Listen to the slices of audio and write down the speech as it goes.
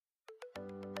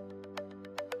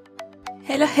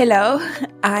Hello, hello.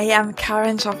 I am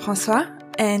Karen Jean-François,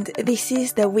 and this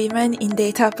is the Women in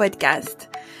Data podcast.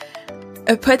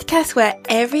 A podcast where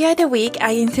every other week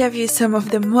I interview some of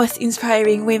the most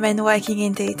inspiring women working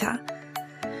in data.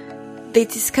 They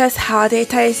discuss how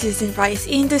data is used in various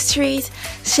industries,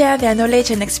 share their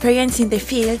knowledge and experience in the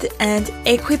field, and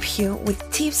equip you with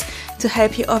tips to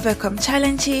help you overcome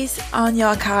challenges on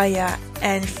your career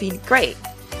and feel great.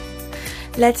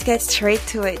 Let's get straight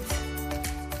to it.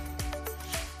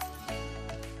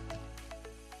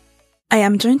 I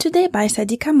am joined today by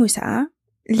Sadika Musa,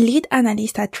 lead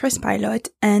analyst at Trustpilot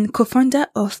and co-founder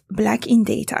of Black in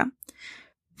Data.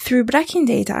 Through Black in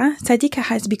Data, Sadika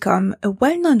has become a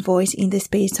well-known voice in the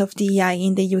space of DEI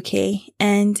in the UK,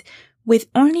 and with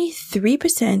only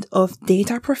 3% of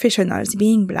data professionals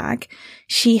being Black,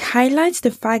 she highlights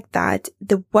the fact that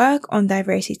the work on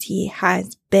diversity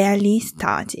has barely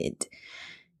started.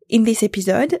 In this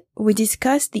episode, we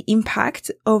discuss the impact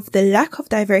of the lack of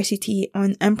diversity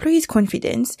on employees'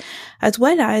 confidence, as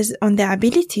well as on their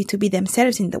ability to be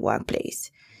themselves in the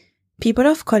workplace. People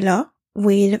of color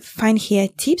will find here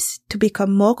tips to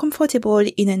become more comfortable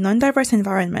in a non-diverse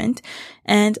environment,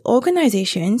 and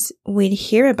organizations will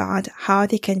hear about how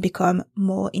they can become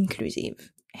more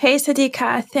inclusive. Hey,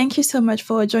 Sadika, thank you so much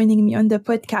for joining me on the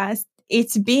podcast.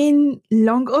 It's been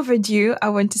long overdue, I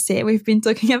want to say. We've been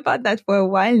talking about that for a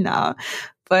while now,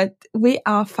 but we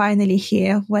are finally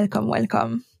here. Welcome,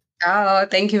 welcome. Oh,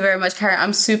 thank you very much, Karen.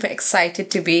 I'm super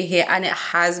excited to be here, and it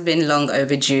has been long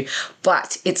overdue,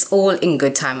 but it's all in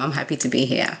good time. I'm happy to be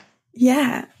here.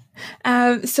 Yeah.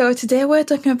 So today we're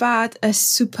talking about a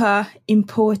super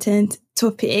important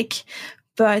topic,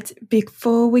 but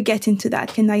before we get into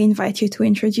that, can I invite you to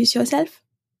introduce yourself?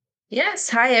 Yes.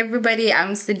 Hi, everybody.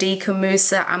 I'm Sadika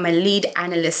Musa. I'm a lead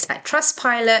analyst at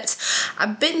Trustpilot.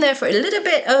 I've been there for a little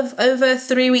bit of over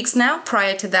 3 weeks now.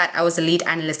 Prior to that, I was a lead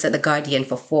analyst at The Guardian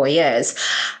for 4 years.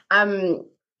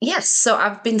 So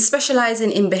I've been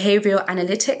specializing in behavioral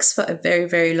analytics for a very,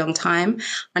 very long time,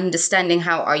 understanding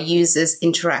how our users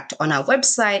interact on our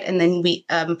website. And then we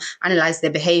analyze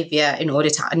their behavior in order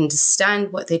to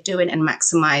understand what they're doing and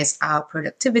maximize our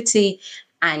productivity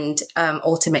and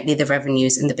ultimately the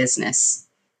revenues in the business.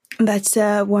 That's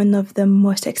one of the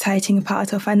most exciting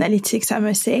parts of analytics, I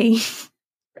must say.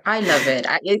 I love it.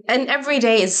 And every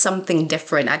day is something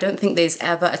different. I don't think there's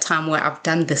ever a time where I've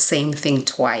done the same thing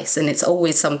twice. And it's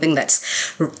always something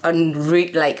that's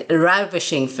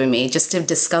ravishing for me, just to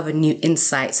discover new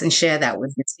insights and share that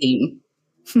with the team.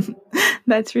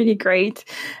 That's really great.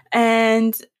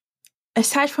 And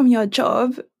aside from your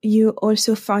job, you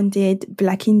also founded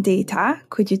Black in Data.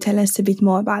 Could you tell us a bit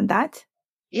more about that?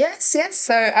 Yes.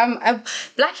 So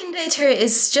Black in Data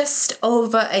is just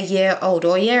over a year old,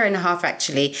 or a year and a half,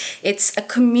 actually. It's a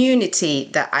community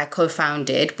that I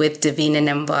co-founded with Davina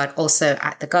Nembard, also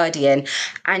at The Guardian.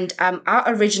 And our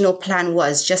original plan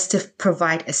was just to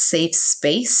provide a safe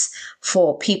space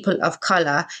for people of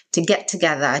color to get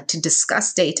together to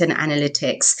discuss data and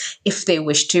analytics if they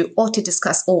wish to, or to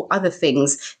discuss all other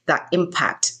things that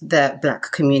impact the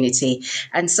Black community.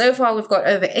 And so far, we've got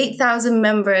over 8,000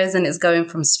 members, and it's going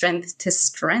from strength to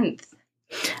strength.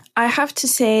 I have to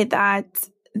say that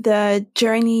the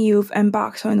journey you've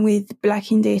embarked on with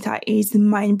Black in Data is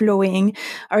mind-blowing.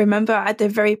 I remember at the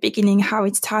very beginning how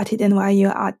it started and where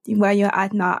you're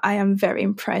at now. I am very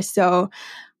impressed. So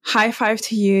high five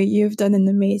to you. You've done an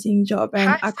amazing job.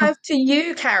 And high five to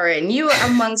you, Karen. You were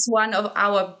amongst one of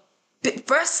our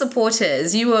first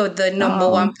supporters. You were the number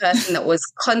one person that was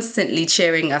constantly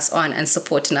cheering us on and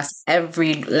supporting us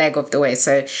every leg of the way.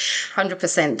 So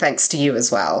 100% thanks to you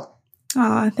as well.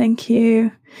 Oh, thank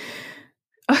you.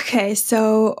 Okay,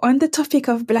 so on the topic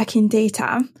of Black in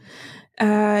Data,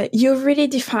 you've really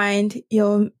defined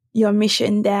your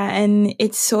mission there, and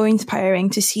it's so inspiring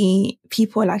to see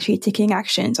people actually taking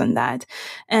actions on that.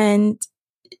 And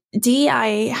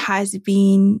DEI has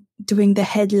been doing the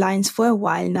headlines for a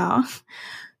while now,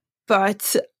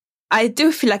 but I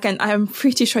do feel like, and I'm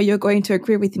pretty sure you're going to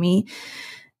agree with me,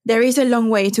 there is a long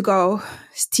way to go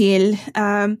still.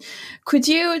 Could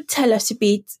you tell us a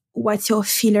bit what's your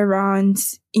feel around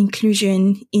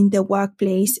inclusion in the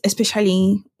workplace,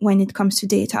 especially when it comes to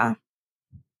data?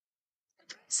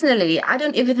 Personally, I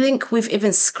don't even think we've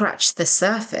even scratched the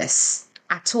surface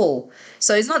at all.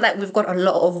 So it's not that we've got a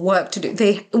lot of work to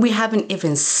do. We haven't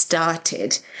even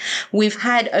started. We've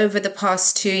had over the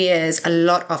past 2 years a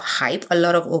lot of hype, a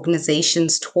lot of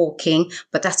organizations talking,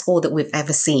 but that's all that we've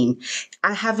ever seen.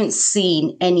 I haven't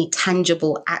seen any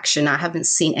tangible action. I haven't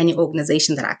seen any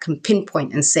organization that I can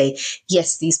pinpoint and say,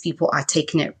 yes, these people are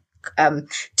taking it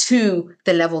to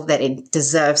the level that it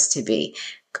deserves to be.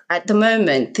 at the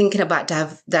moment, thinking about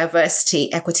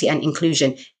diversity, equity, and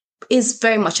inclusion is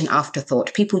very much an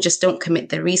afterthought. People just don't commit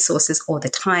the resources or the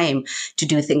time to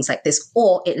do things like this,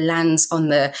 or it lands on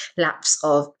the laps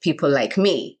of people like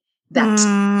me that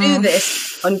do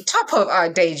this on top of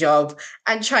our day job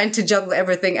and trying to juggle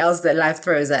everything else that life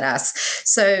throws at us.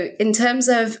 So in terms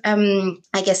of,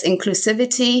 I guess,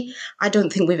 inclusivity, I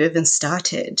don't think we've even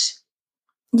started.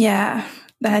 Yeah,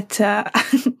 that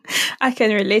I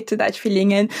can relate to that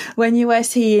feeling. And when you were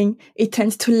saying it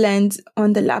tends to land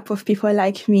on the lap of people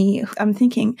like me, I'm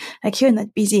thinking, like, you're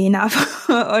not busy enough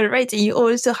already. You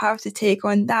also have to take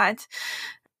on that.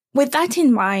 With that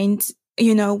in mind,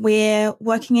 you know, we're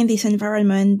working in this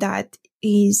environment that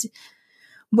is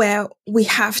where we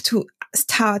have to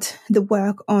start the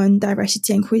work on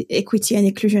diversity and equity and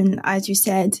inclusion, as you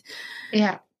said.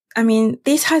 Yeah. I mean,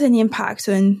 this has an impact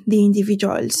on the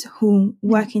individuals who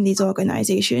work in these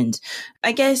organizations.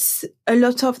 I guess a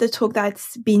lot of the talk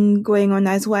that's been going on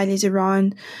as well is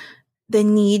around the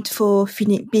need for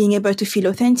being able to feel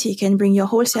authentic and bring your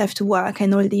whole self to work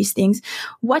and all these things.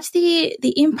 What's the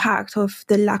impact of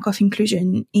the lack of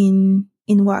inclusion in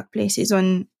workplaces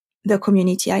on the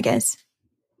community, I guess?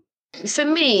 For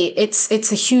me, it's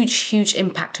a huge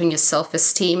impact on your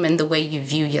self-esteem and the way you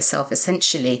view yourself,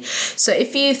 essentially. So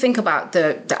if you think about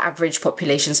the average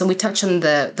population, so we touch on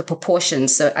the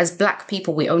proportions. So as Black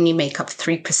people, we only make up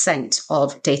 3%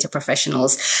 of data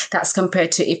professionals. That's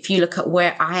compared to, if you look at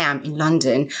where I am in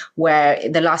London, where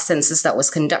the last census that was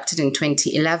conducted in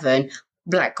 2011,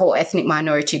 Black or ethnic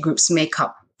minority groups make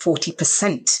up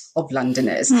 40% of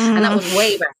Londoners. And that was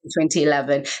way back in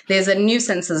 2011. There's a new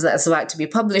census that's about to be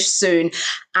published soon.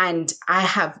 And I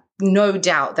have no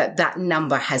doubt that that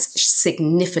number has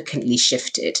significantly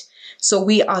shifted. So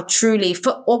we are truly,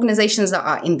 for organizations that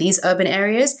are in these urban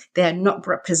areas, they are not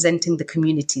representing the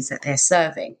communities that they're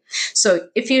serving. So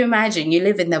if you imagine you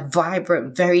live in a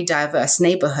vibrant, very diverse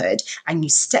neighborhood and you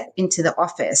step into the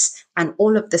office and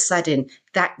all of a sudden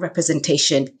that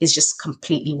representation is just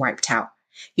completely wiped out.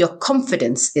 Your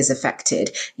confidence is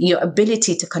affected. Your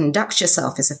ability to conduct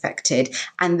yourself is affected.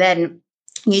 And then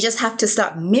you just have to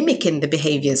start mimicking the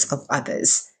behaviors of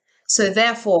others. So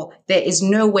therefore, there is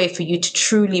no way for you to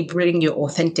truly bring your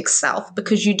authentic self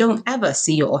because you don't ever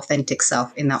see your authentic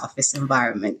self in that office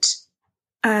environment.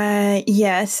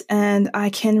 Yes, and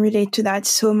I can relate to that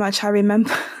so much. I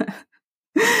remember,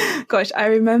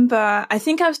 I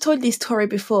think I've told this story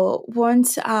before.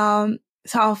 Once,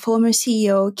 so our former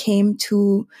CEO came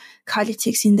to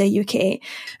Calyptix in the UK.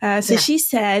 She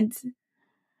said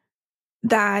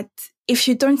that if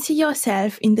you don't see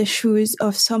yourself in the shoes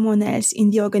of someone else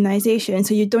in the organization,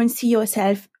 so you don't see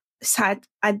yourself sat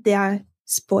at their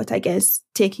spot, I guess,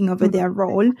 taking over their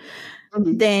role,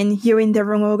 then you're in the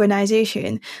wrong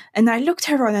organization. And I looked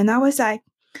around and I was like,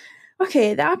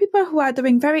 okay, there are people who are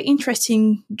doing very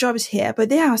interesting jobs here, but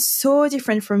they are so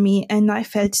different from me. And I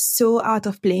felt so out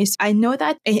of place. I know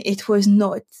that it was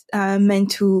not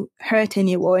meant to hurt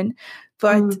anyone,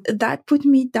 but that put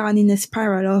me down in a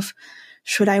spiral of,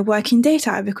 should I work in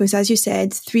data? Because as you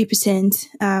said, 3%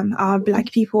 are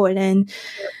Black people. And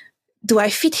do I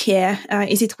fit here?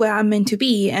 Is it where I'm meant to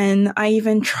be? And I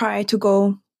even tried to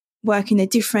go work in a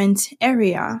different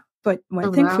area. But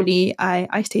thankfully,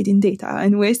 I stayed in data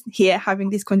and we're here having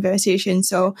this conversation.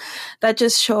 So that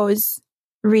just shows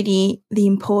really the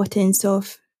importance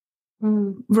of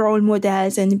role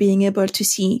models and being able to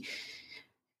see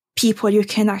people you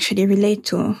can actually relate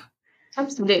to.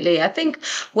 Absolutely. I think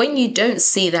when you don't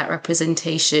see that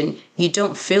representation, you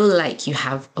don't feel like you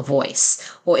have a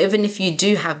voice. Or even if you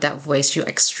do have that voice, you're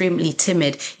extremely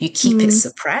timid. You keep it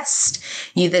suppressed.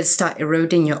 You then start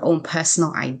eroding your own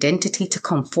personal identity to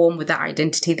conform with that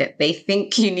identity that they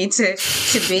think you need to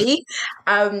be.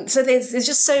 So there's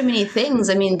just so many things.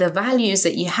 I mean, the values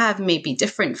that you have may be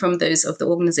different from those of the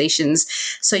organizations.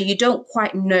 So you don't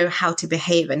quite know how to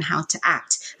behave and how to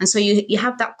act. And so you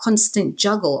have that constant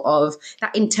juggle of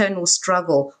that internal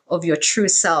struggle of your true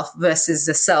self versus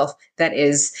the self that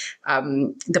is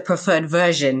the preferred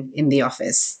version in the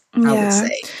office, I would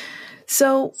say.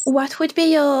 So what would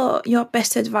be your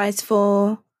best advice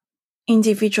for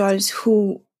individuals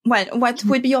who, what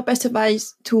would be your best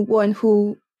advice to one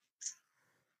who,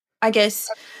 I guess,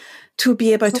 to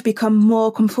be able to become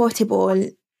more comfortable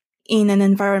in an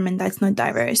environment that's not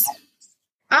diverse?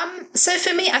 So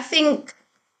for me, I think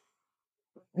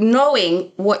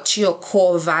knowing what your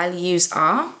core values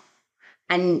are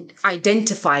and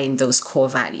identifying those core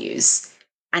values,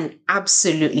 and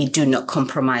absolutely do not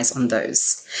compromise on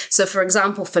those. So for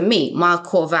example, for me, my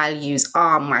core values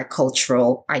are my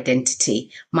cultural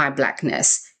identity, my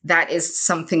Blackness. that is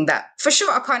something that for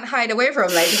sure I can't hide away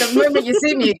from. Like the moment you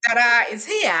see me, ta-da, it's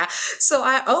here. So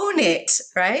I own it,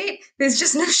 right? There's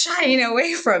just no shying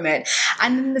away from it.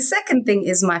 And then the second thing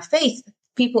is my faith.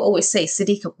 People always say,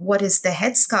 Siddiqa, what is the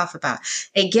headscarf about?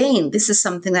 Again, this is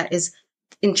something that is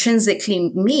intrinsically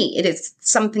me. It is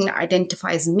something that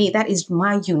identifies me. That is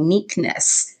my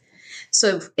uniqueness.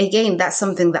 So again, that's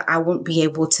something that I won't be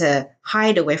able to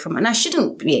hide away from. And I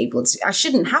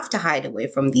shouldn't have to hide away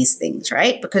from these things,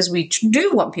 right? Because we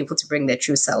do want people to bring their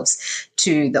true selves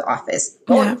to the office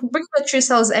or bring their true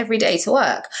selves every day to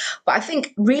work. But I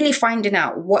think really finding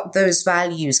out what those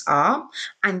values are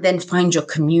and then find your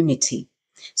community.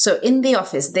 So in the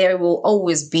office, there will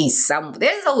always be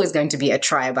there's always going to be a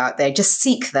tribe out there. Just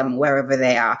seek them wherever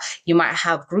they are. You might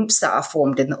have groups that are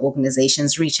formed in the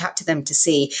organizations, reach out to them to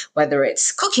see whether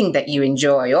it's cooking that you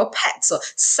enjoy or pets or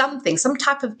something, some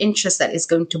type of interest that is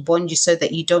going to bond you so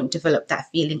that you don't develop that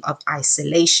feeling of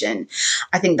isolation.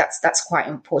 I think that's quite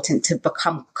important to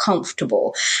become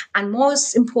comfortable. And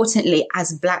most importantly,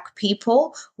 as Black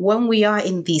people, when we are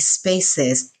in these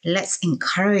spaces, let's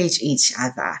encourage each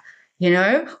other. You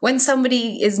know, when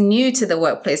somebody is new to the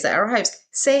workplace that arrives,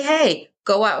 say, hey,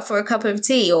 go out for a cup of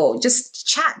tea or just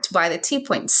chat by the tea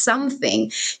point,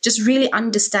 something. Just really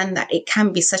understand that it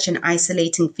can be such an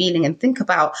isolating feeling and think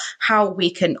about how we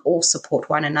can all support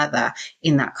one another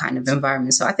in that kind of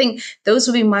environment. So I think those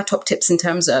would be my top tips in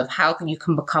terms of how you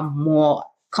can become more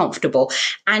comfortable.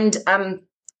 And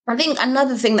I think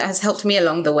another thing that has helped me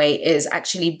along the way is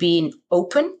actually being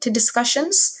open to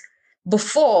discussions.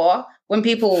 Before, when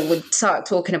people would start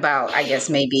talking about, I guess,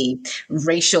 maybe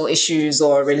racial issues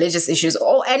or religious issues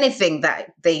or anything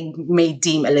that they may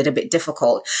deem a little bit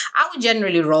difficult, I would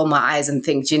generally roll my eyes and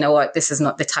think, you know what, this is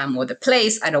not the time or the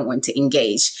place. I don't want to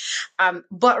engage.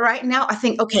 But right now, I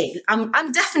think, okay,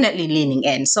 I'm definitely leaning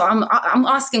in. So I'm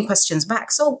asking questions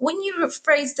back. So when you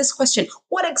phrase this question,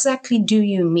 what exactly do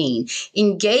you mean?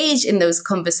 Engage in those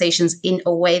conversations in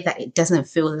a way that it doesn't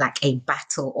feel like a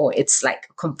battle or it's like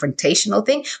a confrontational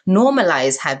thing. Normalize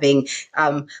having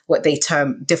what they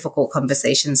term difficult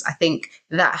conversations. I think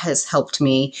that has helped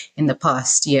me in the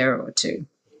past year or two.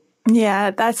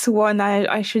 Yeah, that's one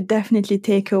I should definitely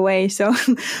take away. So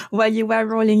while you were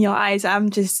rolling your eyes, I'm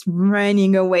just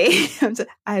running away.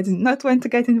 I do not want to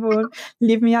get involved.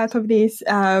 Leave me out of this.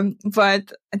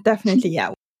 But definitely,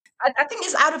 yeah. I think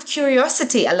it's out of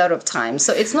curiosity a lot of times.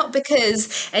 So it's not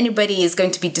because anybody is going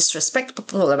to be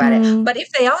disrespectful about it. But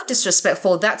if they are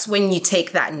disrespectful, that's when you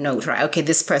take that note, right? Okay,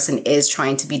 this person is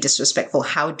trying to be disrespectful.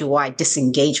 How do I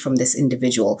disengage from this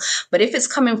individual? But if it's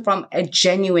coming from a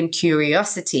genuine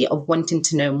curiosity of wanting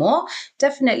to know more,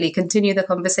 definitely continue the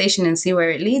conversation and see where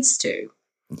it leads to.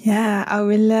 Yeah, I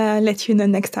will let you know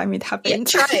next time it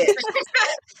happens. Yeah, try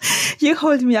it. You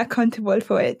hold me accountable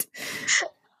for it.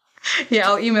 Yeah,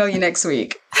 I'll email you next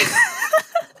week.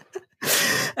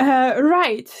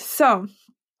 Right. So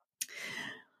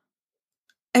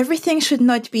everything should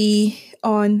not be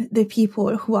on the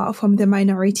people who are from the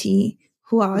minority,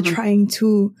 who are trying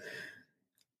to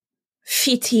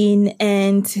fit in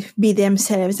and be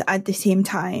themselves at the same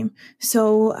time.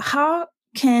 So how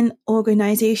can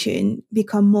organization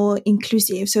become more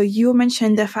inclusive? So you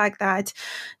mentioned the fact that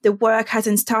the work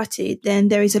hasn't started, then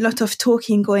there is a lot of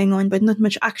talking going on, but not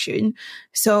much action.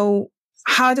 So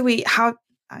how do we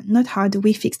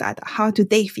fix that? How do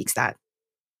they fix that?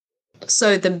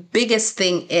 So the biggest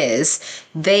thing is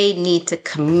they need to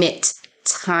commit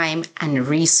time and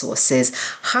resources,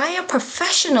 hire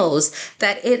professionals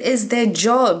that it is their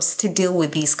jobs to deal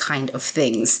with these kind of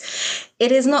things.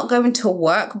 It is not going to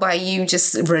work by you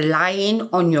just relying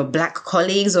on your Black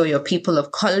colleagues or your people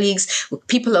of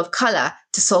color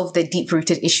to solve the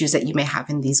deep-rooted issues that you may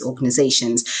have in these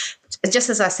organizations.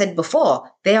 Just as I said before,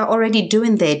 they are already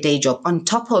doing their day job on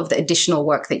top of the additional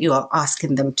work that you are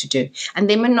asking them to do. And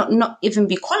they may not even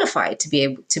be qualified to be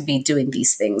able to be doing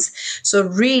these things. So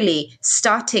really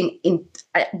starting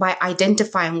by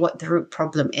identifying what the root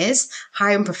problem is,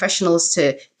 hiring professionals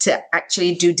to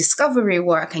actually do discovery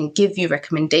work and give you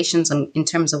recommendations in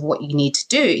terms of what you need to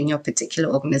do in your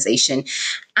particular organization.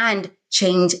 And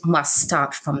change must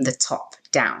start from the top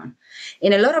down.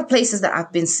 In a lot of places that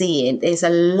I've been seeing, there's a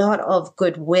lot of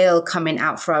goodwill coming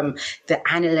out from the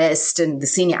analyst and the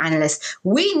senior analysts.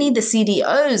 We need the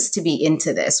CDOs to be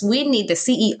into this. We need the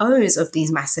CEOs of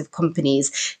these massive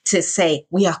companies to say,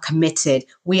 we are committed.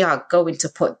 We are going to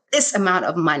put this amount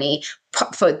of money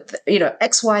for,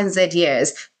 X, Y, and Z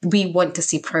years. We want to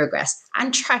see progress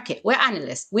and track it. We're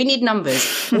analysts. We need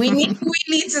numbers. We need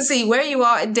to see where you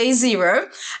are at day zero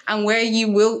and where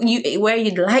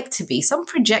you'd like to be. Some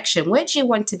projection. Where do you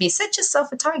want to be? Set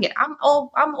yourself a target. I'm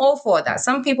all for that.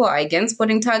 Some people are against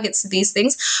putting targets to these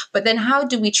things, but then how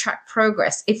do we track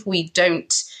progress if we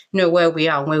don't know where we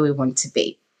are and where we want to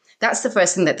be? That's the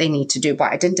first thing that they need to do,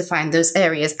 by identifying those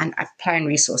areas and applying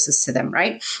resources to them,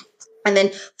 right? And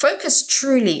then focus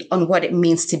truly on what it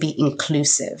means to be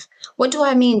inclusive. What do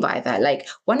I mean by that? Like,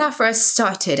 when I first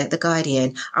started at The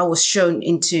Guardian, I was shown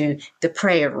into the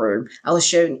prayer room. I was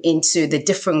shown into the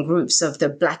different groups of the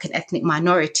Black and ethnic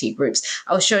minority groups.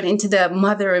 I was shown into the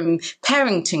mother and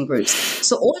parenting groups.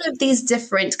 So all of these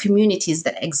different communities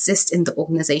that exist in the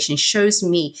organization shows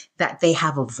me that they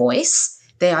have a voice.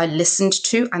 They are listened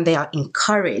to and they are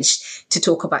encouraged to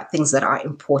talk about things that are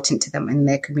important to them in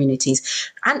their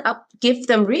communities, and give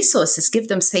them resources, give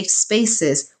them safe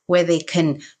spaces where they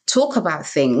can talk about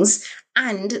things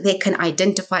and they can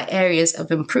identify areas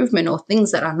of improvement or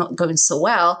things that are not going so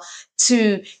well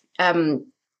to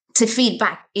feed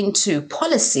back into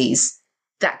policies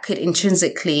that could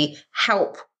intrinsically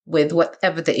help with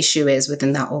whatever the issue is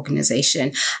within that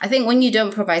organization. I think when you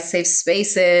don't provide safe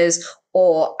spaces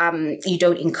or you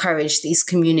don't encourage these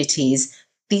communities,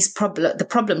 the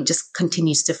problem just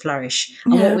continues to flourish.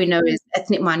 And what we know is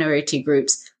ethnic minority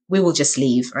groups, we will just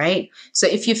leave, right? So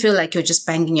if you feel like you're just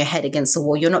banging your head against the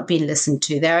wall, you're not being listened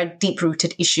to. There are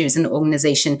deep-rooted issues in the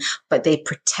organization, but they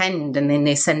pretend, and then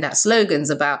they send out slogans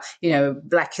about,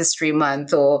 Black History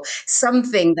Month or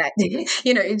something that,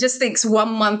 it just thinks 1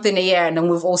 month in a year and then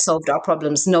we've all solved our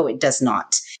problems. No, it does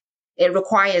not. It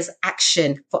requires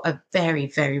action for a very,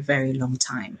 very, very long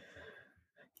time.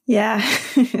 Yeah.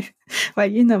 Well,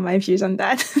 you know my views on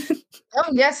that.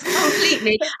 Oh, yes,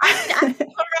 completely.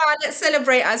 Hurrah, let's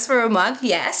celebrate us for a month.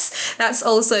 Yes, that's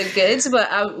also good. But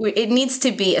it needs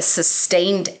to be a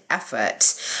sustained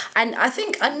effort. And I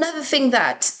think another thing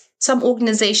that some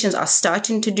organizations are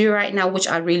starting to do right now, which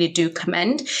I really do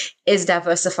commend, is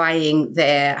diversifying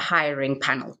their hiring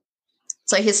panel.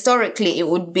 So historically, it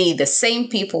would be the same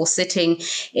people sitting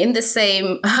in the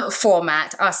same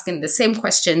format, asking the same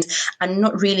questions and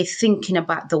not really thinking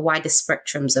about the wider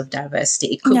spectrums of diversity.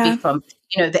 It could be from,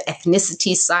 the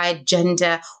ethnicity side,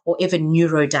 gender, or even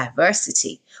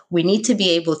neurodiversity. We need to be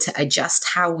able to adjust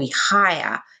how we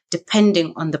hire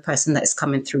depending on the person that is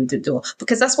coming through the door,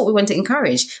 because that's what we want to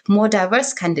encourage. More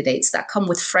diverse candidates that come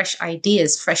with fresh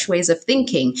ideas, fresh ways of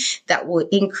thinking that will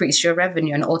increase your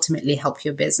revenue and ultimately help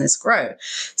your business grow.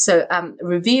 So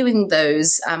reviewing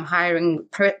those hiring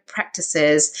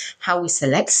practices, how we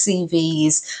select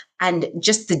CVs, and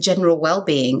just the general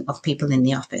well-being of people in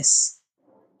the office.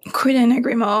 Couldn't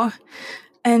agree more.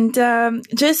 And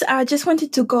I just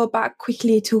wanted to go back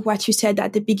quickly to what you said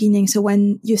at the beginning. So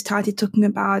when you started talking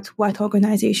about what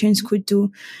organizations could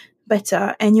do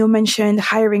better, and you mentioned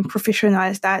hiring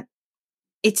professionals, that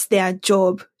it's their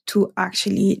job to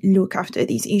actually look after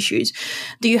these issues.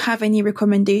 Do you have any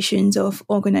recommendations of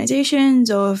organizations,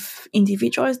 of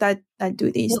individuals that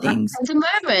do these things? At the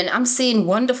moment, I'm seeing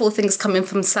wonderful things coming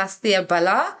from Sasthya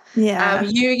Bala. Yeah.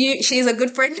 She's a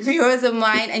good friend of yours and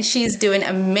mine, and she's doing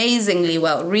amazingly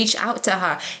well. Reach out to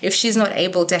her. If she's not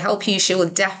able to help you, she will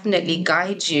definitely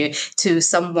guide you to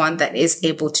someone that is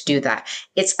able to do that.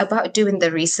 It's about doing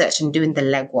the research and doing the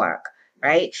legwork.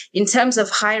 Right? In terms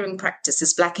of hiring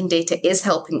practices, Black in Data is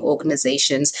helping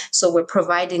organizations. So we're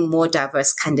providing more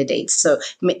diverse candidates. So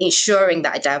ensuring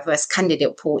that a diverse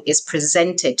candidate pool is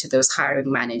presented to those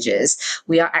hiring managers.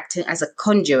 We are acting as a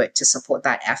conduit to support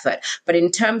that effort. But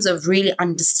in terms of really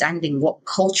understanding what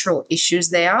cultural issues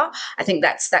they are, I think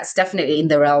that's definitely in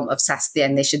the realm of Sasthya,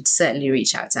 and they should certainly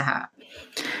reach out to her.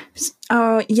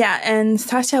 Yeah, and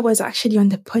Sasha was actually on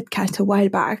the podcast a while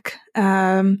back.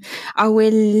 I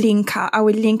will link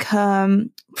her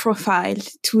profile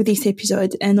to this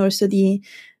episode, and also the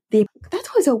that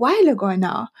was a while ago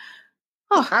now.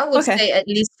 Oh, I would say at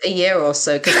least a year or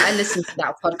so, because I listened to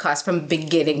that podcast from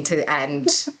beginning to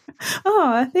end.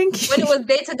 Oh, thank you. When it was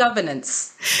data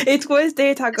governance. It was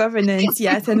data governance,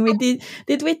 yes. And we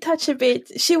did we touch a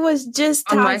bit? She was just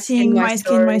starting My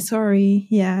Skin, My Story.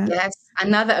 Yeah. Yes,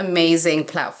 another amazing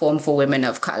platform for women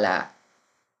of color.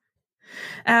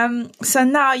 So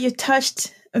now you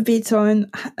touched a bit on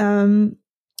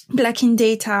Black in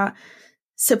Data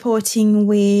supporting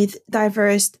with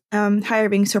diverse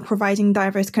hiring, so providing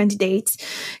diverse candidates.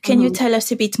 Can you tell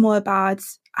us a bit more about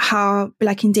how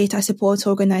Black in Data supports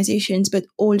organizations, but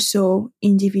also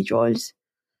individuals?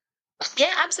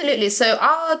 Yeah, absolutely. So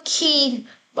our key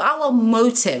our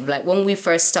motive, like when we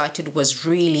first started, was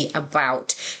really about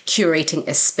curating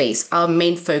a space. Our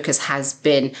main focus has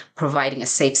been providing a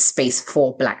safe space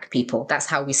for Black people. That's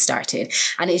how we started.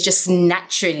 And it just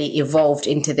naturally evolved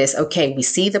into this, okay, we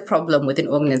see the problem within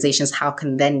organizations. How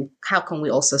can we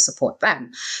also support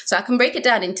them? So I can break it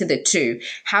down into the two.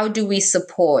 How do we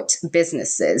support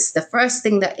businesses? The first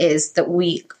thing that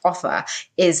we offer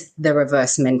is the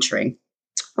reverse mentoring.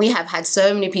 We have had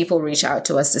so many people reach out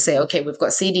to us to say, okay, we've got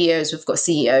CDOs, we've got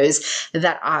CEOs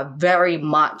that are very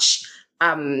much,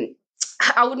 I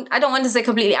don't want to say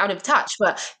completely out of touch,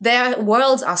 but their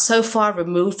worlds are so far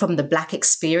removed from the Black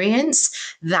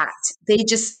experience that they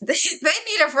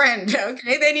need a friend.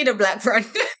 Okay. They need a Black friend.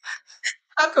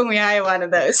 How can we hire one of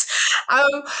those?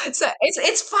 So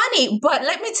it's funny, but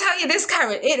let me tell you this,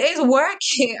 Karen, it is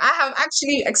working. I have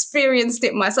actually experienced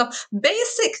it myself.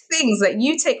 Basic things that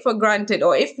you take for granted,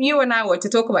 or if you and I were to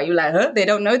talk about, you like, huh? They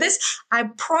don't know this. I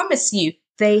promise you,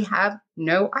 they have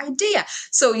no idea.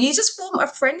 So you just form a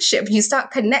friendship, you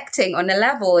start connecting on a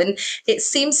level, and it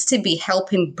seems to be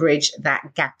helping bridge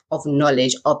that gap of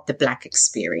knowledge of the Black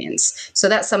experience. So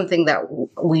that's something that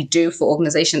we do for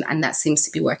organizations, and that seems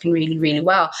to be working really, really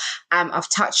well. I've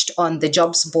touched on the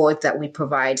jobs board that we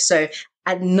provide. So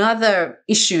another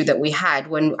issue that we had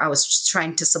when I was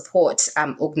trying to support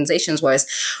organizations was,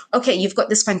 okay, you've got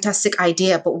this fantastic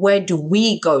idea, but where do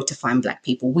we go to find Black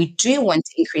people? We do want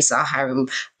to increase our hiring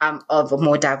of a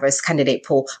more diverse candidate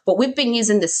pool, but we've been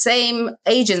using the same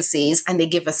agencies and they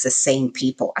give us the same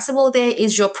people. I said, well, there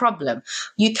is your problem.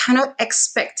 You cannot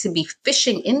expect to be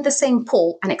fishing in the same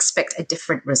pool and expect a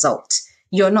different result.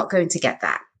 You're not going to get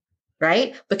that.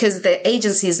 Right? Because the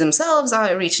agencies themselves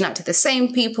are reaching out to the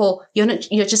same people. You're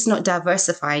just not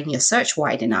diversifying your search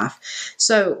wide enough.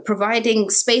 So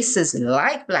providing spaces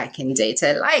like Black in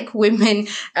Data, like women,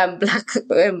 Black,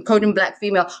 coding Black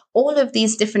female, all of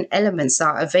these different elements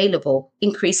are available,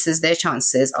 increases their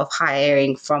chances of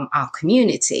hiring from our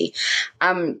community.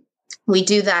 We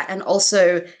do that. And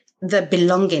also the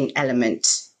belonging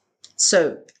element.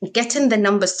 So getting the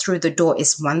numbers through the door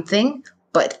is one thing,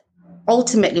 but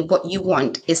ultimately, what you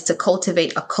want is to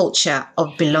cultivate a culture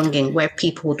of belonging where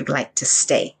people would like to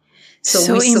stay.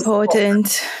 So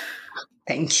important.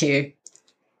 Thank you.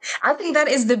 I think that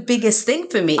is the biggest thing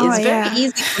for me. It's very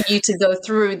easy for you to go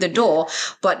through the door,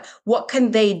 but what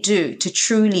can they do to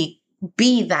truly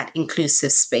be that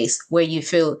inclusive space where you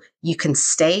feel you can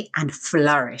stay and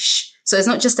flourish? So it's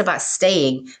not just about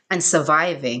staying and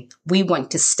surviving. We want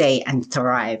to stay and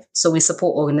thrive. So we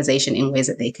support organizations in ways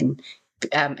that they can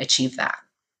achieve that.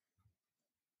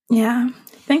 Yeah,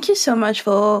 thank you so much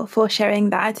for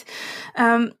sharing that.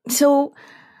 So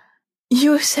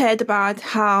you said about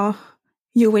how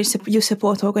you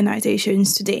support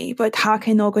organizations today, but how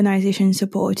can organizations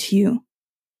support you?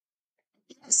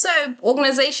 So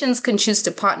organizations can choose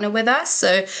to partner with us.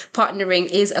 So partnering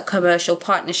is a commercial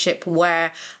partnership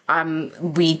where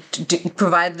we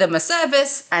provide them a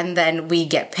service and then we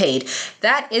get paid.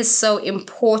 That is so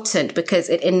important because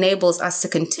it enables us to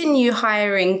continue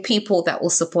hiring people that will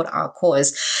support our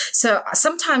cause. So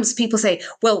sometimes people say,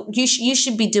 well, you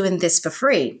should be doing this for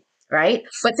free. Right?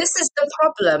 But this is the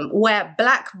problem where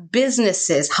Black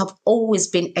businesses have always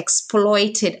been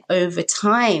exploited over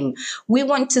time. We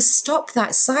want to stop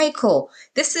that cycle.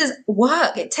 This is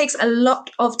work. It takes a lot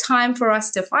of time for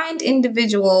us to find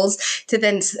individuals, to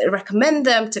then recommend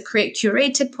them, to create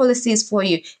curated policies for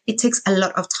you. It takes a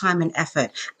lot of time and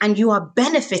effort. And you are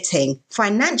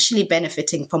financially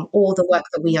benefiting from all the work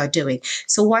that we are doing.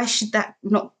 So why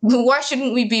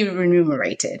shouldn't we be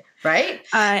remunerated? Right?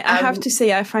 I have to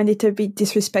say, I find it a bit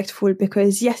disrespectful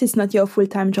because yes, it's not your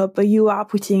full-time job, but you are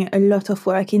putting a lot of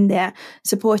work in there,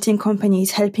 supporting companies,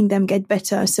 helping them get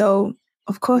better. So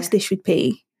of course they should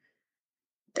pay.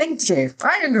 Thank you.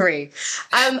 I agree.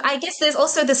 I guess there's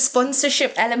also the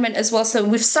sponsorship element as well. So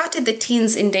we've started the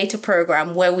Teens in Data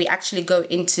program where we actually go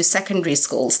into secondary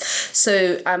schools.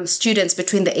 So students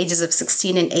between the ages of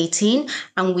 16 and 18,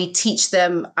 and we teach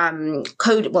them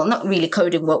code. Well, not really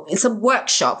coding. Well, it's a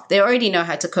workshop. They already know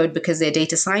how to code because they're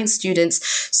data science students.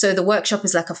 So the workshop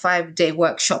is like a 5-day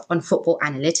workshop on football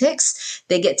analytics.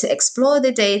 They get to explore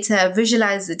the data,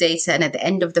 visualize the data, and at the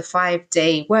end of the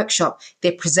 5-day workshop,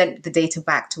 they present the data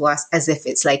back to us as if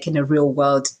it's like in a real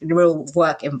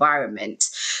work environment.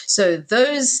 So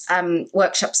those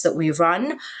workshops that we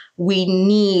run, we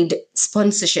need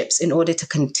sponsorships in order to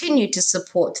continue to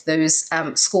support those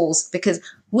schools, because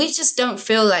we just don't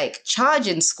feel like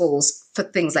charging schools for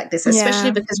things like this,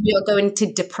 especially because we are going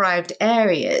to deprived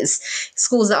areas,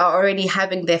 schools that are already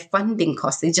having their funding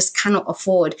costs. They just cannot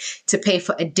afford to pay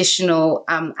for additional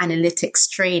analytics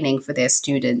training for their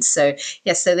students. So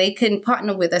yes, so they can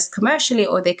partner with us commercially,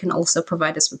 or they can also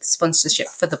provide us with sponsorship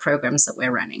for the programs that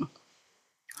we're running.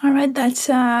 All right,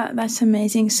 that's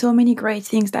amazing. So many great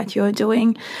things that you're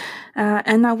doing,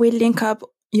 and I will link up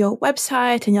your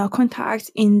website and your contacts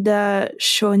in the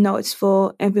show notes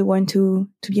for everyone to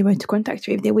be able to contact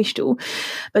you if they wish to.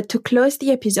 But to close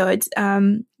the episode,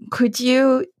 could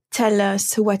you tell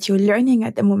us what you're learning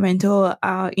at the moment or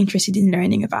are interested in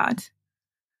learning about?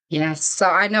 Yes. So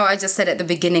I know I just said at the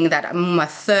beginning that I'm on my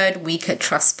 3rd week at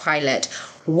Trustpilot.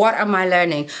 What am I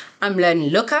learning? I'm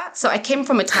learning Looker. So I came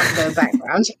from a Tableau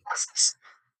background.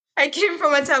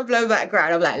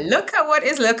 I'm like, Looker, what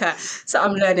is Looker? So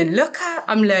I'm learning Looker.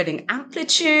 I'm learning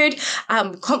Amplitude,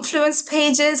 Confluence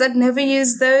Pages. I'd never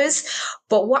used those.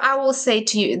 But what I will say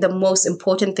to you, the most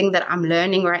important thing that I'm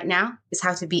learning right now is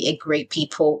how to be a great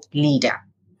people leader.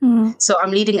 So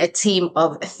I'm leading a team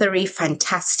of 3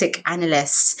 fantastic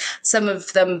analysts, some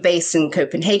of them based in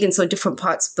Copenhagen, so different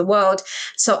parts of the world.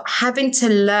 So having to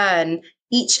learn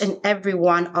each and every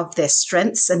one of their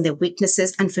strengths and their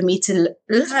weaknesses, and for me to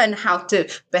learn how to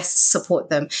best support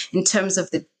them in terms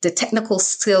of the technical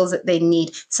skills that they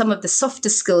need, some of the softer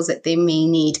skills that they may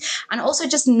need, and also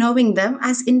just knowing them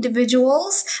as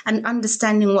individuals and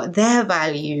understanding what their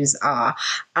values are,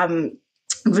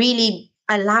 really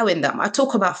allowing them. I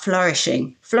talk about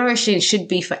flourishing. Flourishing should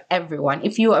be for everyone.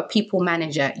 If you are a people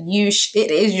manager,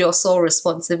 it is your sole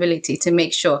responsibility to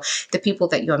make sure the people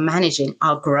that you're managing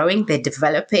are growing, they're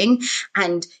developing,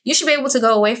 and you should be able to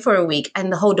go away for a week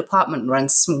and the whole department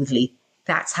runs smoothly.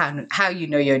 That's how you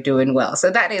know you're doing well.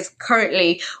 So that is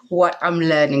currently what I'm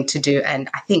learning to do, and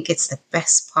I think it's the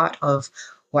best part of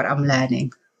what I'm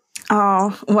learning.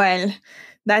 Oh, well,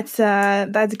 that's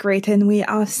great. And we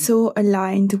are so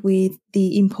aligned with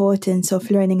the importance of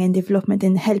learning and development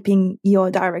and helping your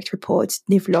direct reports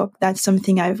develop. That's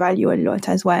something I value a lot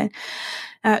as well.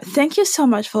 Thank you so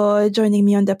much for joining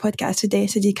me on the podcast today,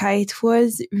 Sadika. It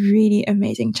was really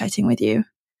amazing chatting with you.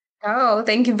 Oh,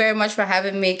 thank you very much for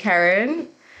having me, Karen.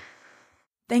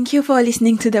 Thank you for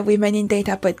listening to the Women in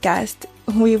Data podcast.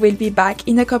 We will be back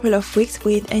in a couple of weeks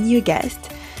with a new guest.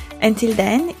 Until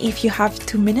then, if you have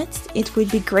 2 minutes, it would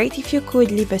be great if you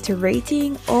could leave us a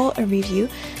rating or a review,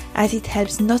 as it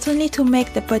helps not only to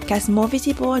make the podcast more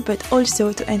visible, but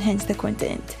also to enhance the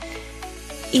content.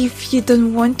 If you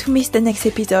don't want to miss the next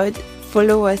episode,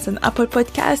 follow us on Apple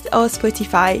Podcasts or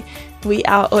Spotify. We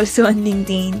are also on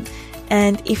LinkedIn.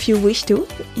 And if you wish to,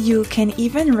 you can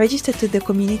even register to the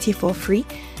community for free.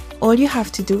 All you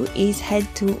have to do is head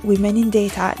to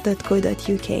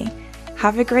womenindata.co.uk.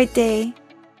 Have a great day.